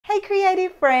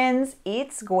friends,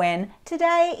 it's Gwen.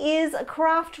 Today is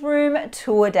Craft Room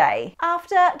Tour Day.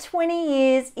 After 20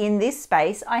 years in this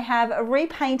space, I have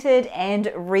repainted and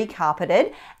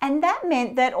recarpeted, and that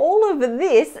meant that all of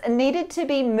this needed to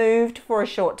be moved for a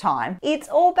short time. It's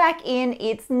all back in,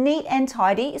 it's neat and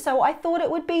tidy, so I thought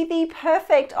it would be the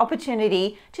perfect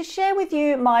opportunity to share with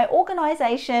you my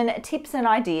organisation tips and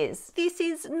ideas. This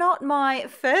is not my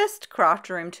first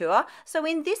craft room tour, so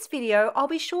in this video I'll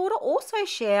be sure to also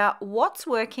share what's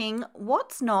working,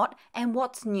 what's not, and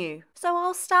what's new. So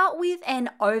I'll start with an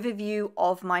overview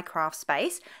of my craft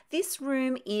space. This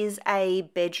room is a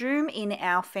bedroom in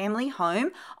our family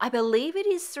home. I believe it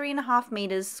is 3.5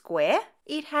 meters square.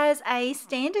 It has a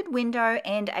standard window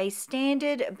and a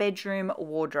standard bedroom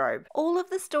wardrobe. All of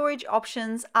the storage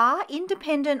options are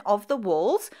independent of the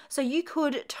walls, so you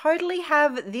could totally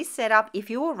have this setup if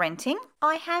you were renting.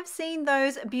 I have seen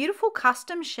those beautiful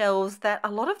custom shelves that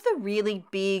a lot of the really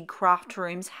big craft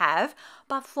rooms have,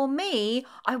 but for me,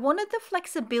 I wanted the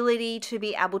flexibility to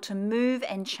be able to move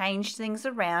and change things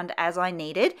around as I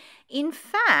needed. In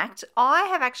fact, I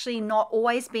have actually not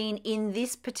always been in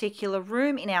this particular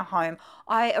room in our home.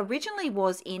 I originally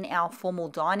was in our formal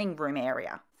dining room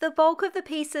area. The bulk of the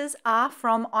pieces are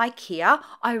from IKEA.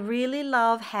 I really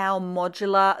love how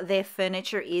modular their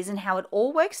furniture is and how it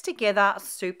all works together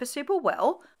super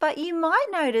well. But you might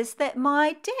notice that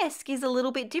my desk is a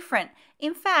little bit different.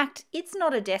 In fact, it's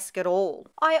not a desk at all.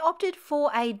 I opted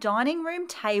for a dining room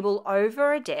table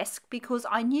over a desk because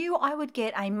I knew I would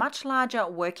get a much larger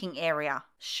working area.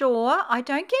 Sure, I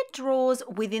don't get drawers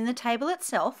within the table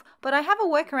itself, but I have a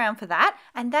workaround for that,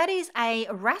 and that is a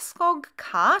Raskog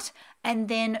cart and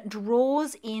then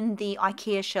drawers in the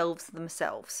IKEA shelves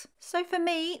themselves. So for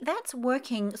me, that's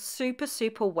working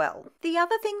super well. The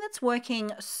other thing that's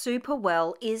working super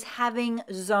well is having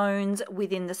zones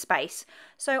within the space.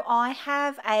 So I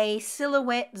have a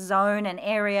silhouette zone, an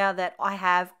area that I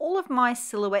have all of my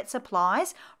silhouette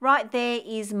supplies. Right there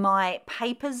is my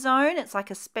paper zone. It's like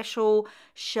a special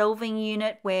shelving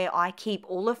unit where I keep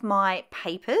all of my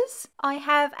papers. I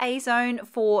have a zone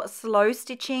for slow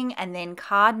stitching and then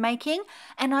card making,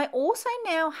 and I also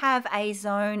now have a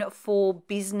zone for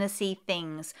businessy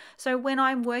things. So when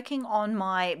I'm working on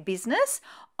my business,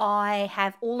 I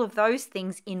have all of those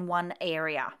things in one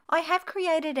area. I have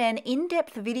created an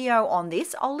in-depth video on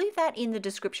this. I'll leave that in the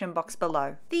description box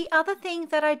below. The other thing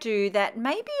that I do that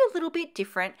may be a little bit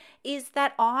different is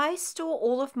that I store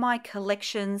all of my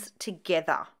collections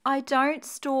together. I don't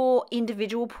store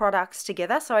individual products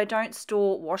together, so I don't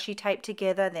store washi tape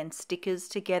together, then stickers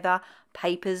together,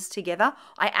 papers together.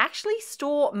 I actually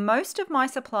store most of my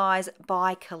supplies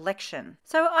by collection.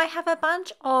 So I have a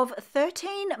bunch of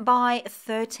 13 by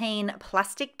 13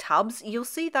 plastic tubs. You'll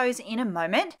see those in a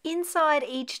moment. Inside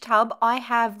each tub, I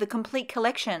have the complete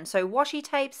collection. So washi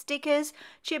tape, stickers,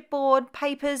 chipboard,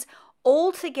 papers,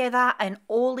 all together and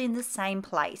all in the same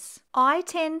place. I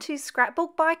tend to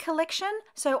scrapbook by collection,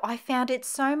 so I found it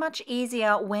so much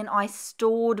easier when I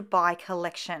stored by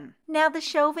collection. Now the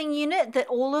shelving unit that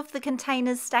all of the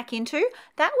containers stack into,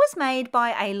 that was made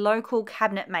by a local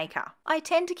cabinet maker. I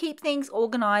tend to keep things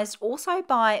organised also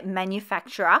by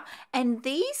manufacturer, and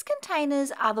these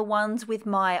containers are the ones with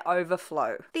my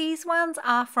overflow. These ones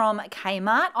are from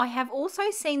Kmart. I have also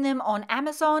seen them on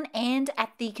Amazon and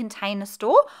at the Container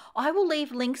Store. I will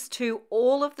leave links to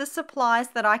all of the supplies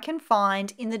that I can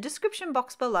find in the description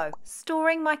box below.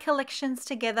 Storing my collections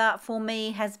together for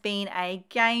me has been a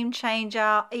game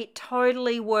changer. It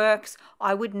totally works.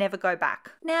 I would never go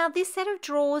back. Now this set of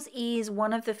drawers is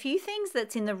one of the few things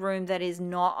that's in the room that is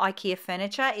not IKEA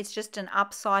furniture. It's just an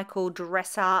upcycled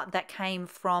dresser that came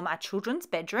from a children's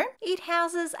bedroom. It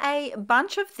houses a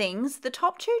bunch of things. The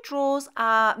top two drawers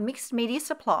are mixed media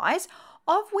supplies,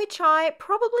 of which I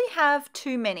probably have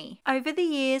too many. Over the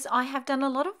years, I have done a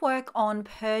lot of work on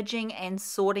purging and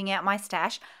sorting out my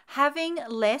stash. Having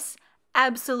less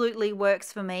absolutely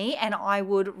works for me, and I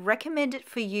would recommend it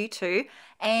for you too.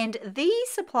 And these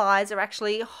supplies are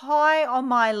actually high on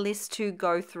my list to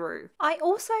go through. I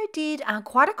also did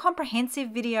quite a comprehensive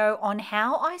video on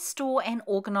how I store and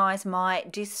organize my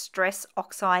Distress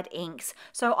Oxide inks.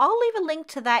 So I'll leave a link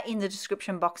to that in the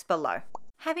description box below.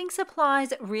 Having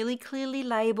supplies really clearly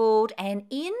labelled and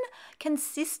in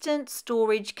consistent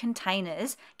storage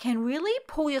containers can really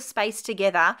pull your space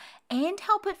together and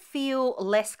help it feel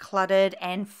less cluttered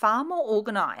and far more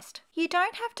organised. You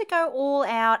don't have to go all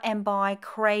out and buy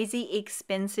crazy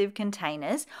expensive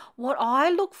containers. What I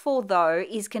look for though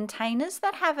is containers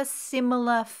that have a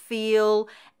similar feel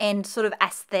and sort of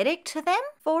aesthetic to them.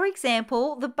 For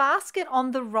example, the basket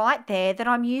on the right there that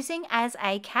I'm using as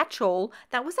a catch-all,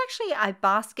 that was actually a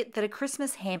basket that a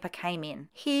Christmas hamper came in.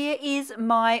 Here is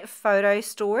my photo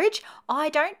storage. I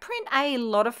don't print a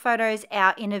lot of photos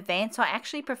out in advance. I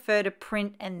actually prefer to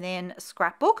print and then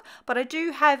scrapbook, but I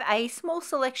do have a small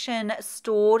selection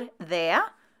stored there.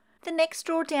 The next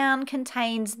drawer down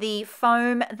contains the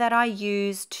foam that I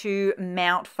use to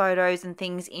mount photos and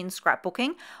things in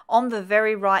scrapbooking. On the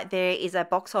very right there is a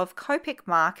box of Copic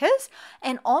markers,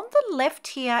 and on the left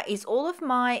here is all of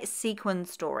my sequin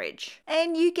storage.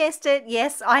 And you guessed it,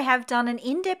 yes, I have done an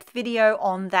in-depth video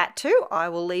on that too. I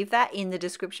will leave that in the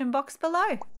description box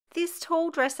below. This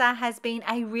tall dresser has been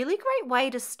a really great way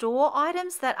to store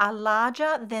items that are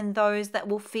larger than those that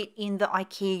will fit in the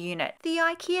IKEA unit. The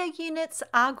IKEA units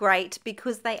are great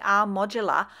because they are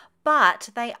modular, but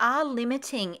they are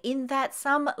limiting in that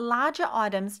some larger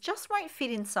items just won't fit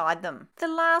inside them. The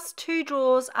last two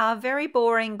drawers are very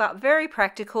boring but very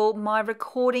practical. My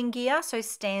recording gear, so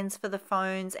stands for the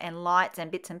phones and lights and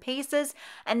bits and pieces,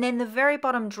 and then the very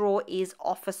bottom drawer is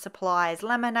office supplies,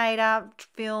 laminator,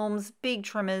 films, big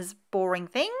trimmers, boring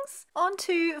things. On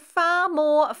to far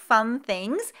more fun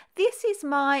things. This is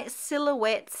my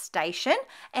silhouette station,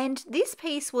 and this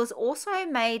piece was also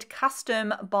made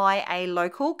custom by a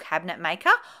local cabinet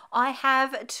maker. I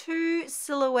have two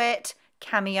silhouette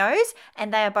cameos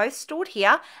and they are both stored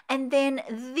here, and then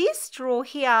this drawer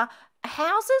here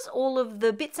houses all of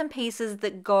the bits and pieces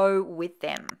that go with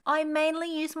them. I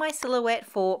mainly use my silhouette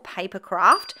for paper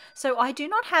craft, so I do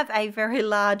not have a very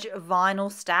large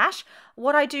vinyl stash.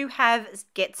 What I do have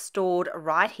gets stored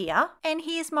right here. And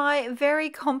here's my very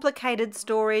complicated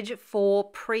storage for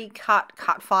pre-cut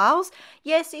cut files.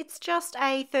 Yes, it's just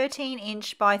a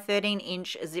 13-inch by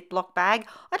 13-inch Ziploc bag.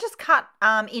 I just cut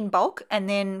in bulk and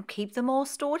then keep them all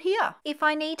stored here. If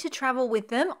I need to travel with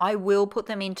them, I will put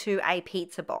them into a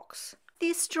pizza box.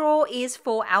 This drawer is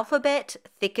for alphabet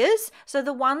thickers, so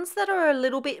the ones that are a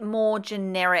little bit more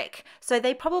generic. So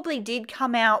they probably did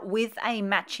come out with a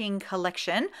matching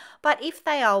collection, but if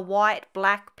they are white,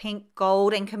 black, pink,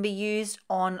 gold, and can be used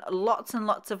on lots and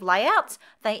lots of layouts,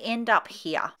 they end up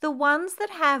here. The ones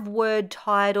that have word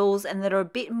titles and that are a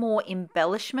bit more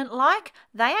embellishment-like,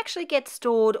 they actually get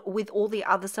stored with all the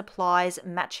other supplies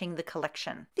matching the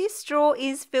collection. This drawer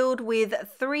is filled with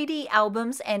 3D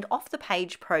albums and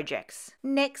off-the-page projects.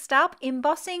 Next up,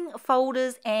 embossing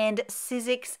folders and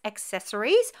Sizzix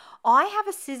accessories. I have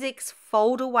a Sizzix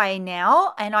fold away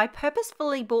now, and I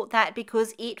purposefully bought that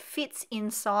because it fits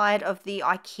inside of the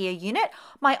IKEA unit.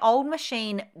 My old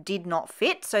machine did not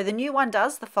fit, so the new one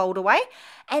does, the fold away.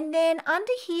 And then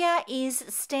under here is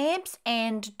stamps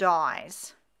and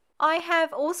dies. I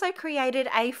have also created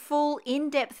a full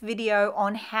in-depth video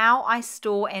on how I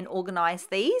store and organize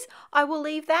these. I will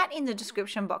leave that in the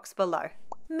description box below.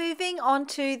 Moving on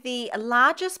to the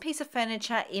largest piece of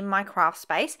furniture in my craft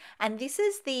space, and this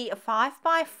is the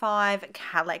 5x5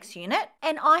 Kallax unit,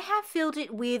 and I have filled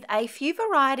it with a few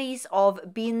varieties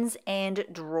of bins and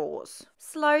drawers.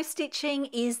 Slow stitching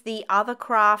is the other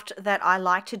craft that I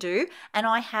like to do, and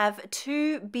I have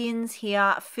two bins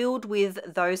here filled with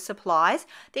those supplies.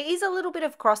 There is a little bit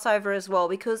of crossover as well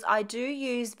because I do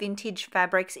use vintage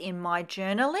fabrics in my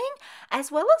journaling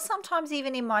as well as sometimes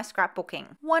even in my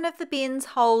scrapbooking. One of the bins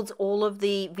holds all of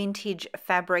the vintage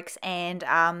fabrics and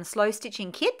slow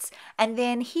stitching kits, and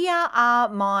then here are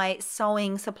my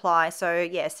sewing supplies. So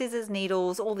yeah, scissors,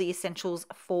 needles, all the essentials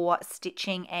for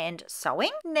stitching and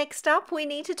sewing. Next up, we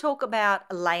need to talk about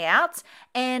layouts,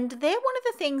 and they're one of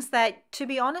the things that, to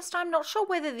be honest, I'm not sure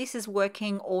whether this is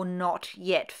working or not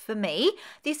yet for me.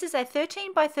 This is a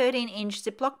 13 by 13 inch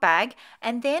Ziploc bag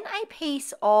and then a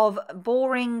piece of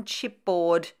boring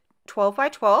chipboard 12 by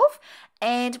 12,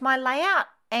 and my layout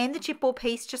and the chipboard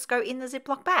piece just go in the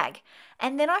Ziploc bag.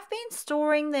 And then I've been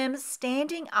storing them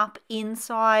standing up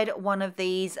inside one of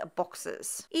these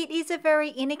boxes. It is a very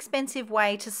inexpensive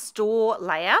way to store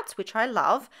layouts, which I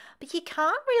love, but you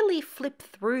can't really flip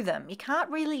through them. You can't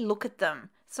really look at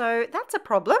them. So that's a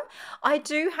problem. I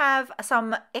do have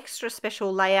some extra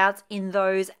special layouts in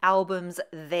those albums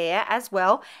there as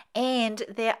well, and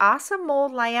there are some more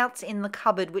layouts in the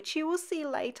cupboard which you will see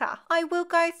later. I will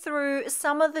go through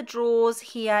some of the drawers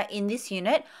here in this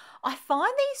unit. I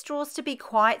find these drawers to be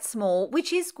quite small,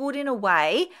 which is good in a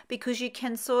way because you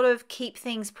can sort of keep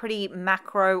things pretty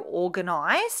macro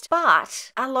organized,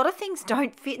 but a lot of things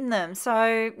don't fit in them.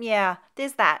 So yeah,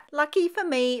 there's that. Lucky for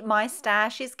me, my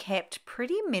stash is kept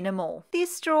pretty minimal.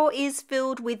 This drawer is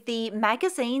filled with the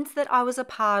magazines that I was a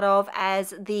part of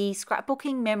as the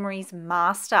Scrapbooking Memories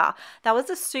Master. That was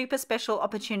a super special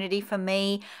opportunity for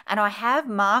me, and I have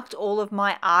marked all of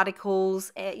my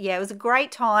articles. Yeah, it was a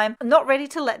great time. I'm not ready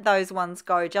to let those ones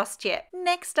go just yet.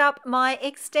 Next up, my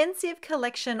extensive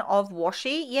collection of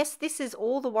washi. Yes, this is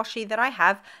all the washi that I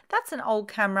have. That's an old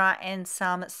camera and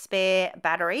some spare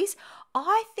batteries.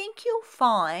 I think you'll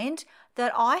find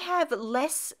that I have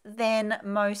less than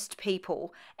most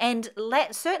people, and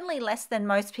certainly less than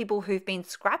most people who've been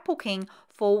scrapbooking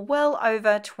for well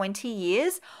over 20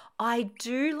 years. I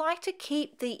do like to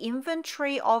keep the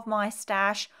inventory of my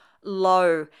stash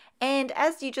low, and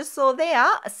as you just saw there,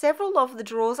 several of the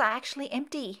drawers are actually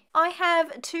empty. I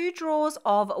have 2 drawers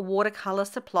of watercolor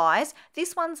supplies.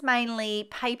 This one's mainly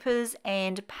papers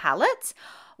and palettes.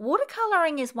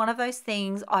 Watercoloring is one of those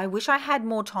things I wish I had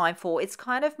more time for. It's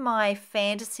kind of my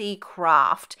fantasy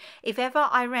craft. If ever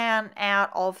I ran out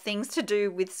of things to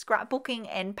do with scrapbooking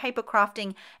and paper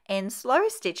crafting and slow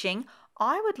stitching,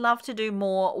 I would love to do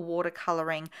more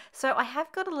watercoloring. So I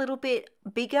have got a little bit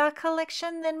bigger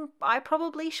collection than I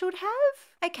probably should have.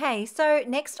 Okay, so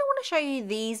next I want to show you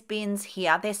these bins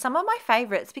here. They're some of my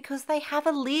favorites because they have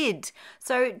a lid,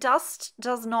 so dust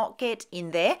does not get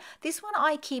in there. This one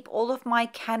I keep all of my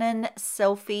Canon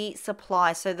selfie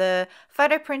supplies, so the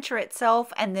photo printer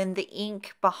itself and then the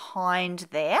ink behind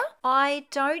there. I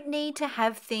don't need to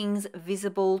have things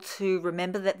visible to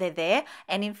remember that they're there,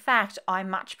 and in fact I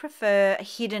much prefer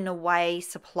hidden away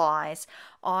supplies.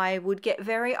 I would get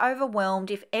very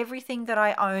overwhelmed if everything that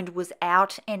I owned was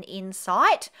out and in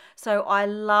sight. So I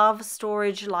love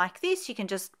storage like this. You can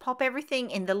just pop everything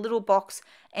in the little box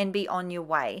and be on your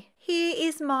way. Here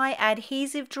is my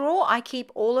adhesive drawer. I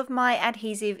keep all of my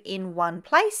adhesive in one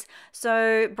place.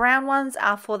 So brown ones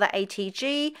are for the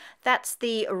ATG. That's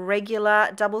the regular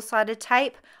double-sided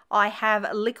tape. I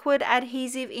have liquid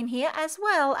adhesive in here as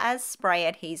well as spray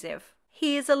adhesive.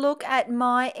 Here's a look at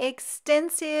my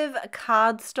extensive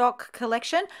cardstock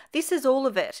collection. This is all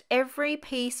of it. Every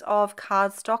piece of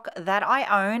cardstock that I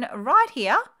own right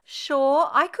here. Sure,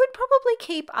 I could probably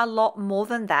keep a lot more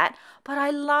than that, but I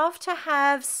love to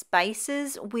have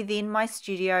spaces within my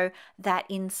studio that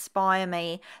inspire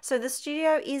me. So the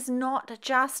studio is not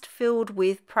just filled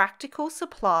with practical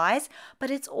supplies,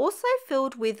 but it's also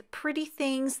filled with pretty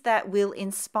things that will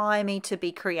inspire me to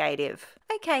be creative.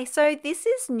 Okay, so this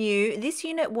is new. This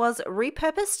unit was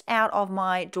repurposed out of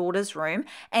my daughter's room,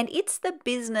 and it's the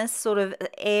business sort of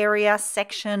area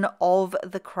section of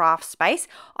the craft space.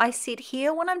 I sit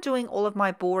here when I'm doing all of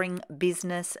my boring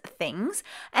business things,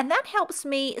 and that helps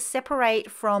me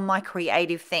separate from my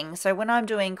creative things. So when I'm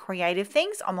doing creative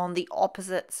things, I'm on the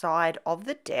opposite side of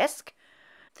the desk.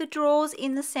 The drawers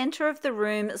in the center of the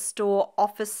room store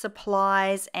office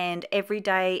supplies and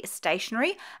everyday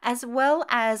stationery, as well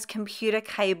as computer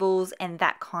cables and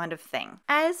that kind of thing.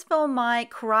 As for my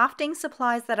crafting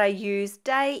supplies that I use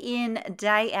day in,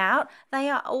 day out, they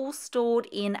are all stored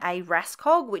in a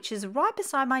Rascog, which is right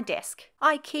beside my desk.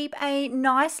 I keep a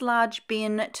nice large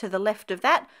bin to the left of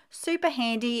that, super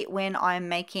handy when I'm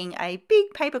making a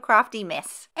big paper crafty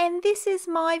mess. And this is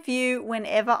my view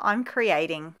whenever I'm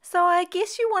creating. So I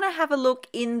guess you want to have a look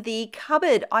in the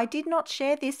cupboard. I did not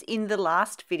share this in the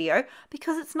last video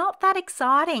because it's not that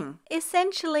exciting.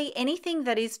 Essentially, anything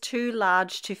that is too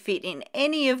large to fit in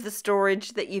any of the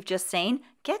storage that you've just seen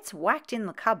gets whacked in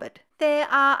the cupboard. There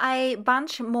are a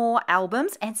bunch more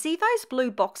albums, and see those blue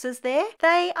boxes there?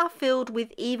 They are filled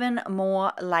with even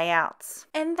more layouts.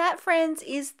 And that, friends,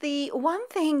 is the one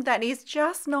thing that is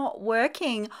just not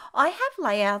working. I have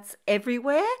layouts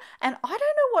everywhere and I don't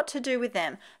know what to do with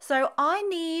them. So I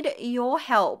need your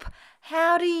help.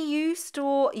 How do you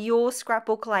store your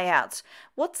scrapbook layouts?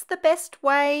 What's the best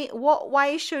way? What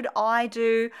way should I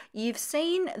do? You've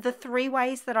seen the 3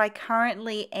 ways that I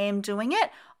currently am doing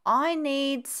it. I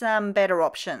need some better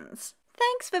options.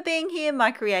 Thanks for being here, my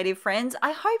creative friends.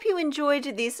 I hope you enjoyed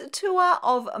this tour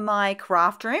of my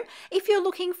craft room. If you're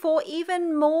looking for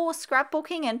even more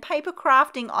scrapbooking and paper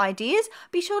crafting ideas,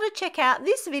 be sure to check out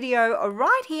this video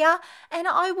right here, and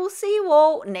I will see you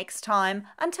all next time.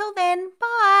 Until then,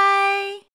 bye!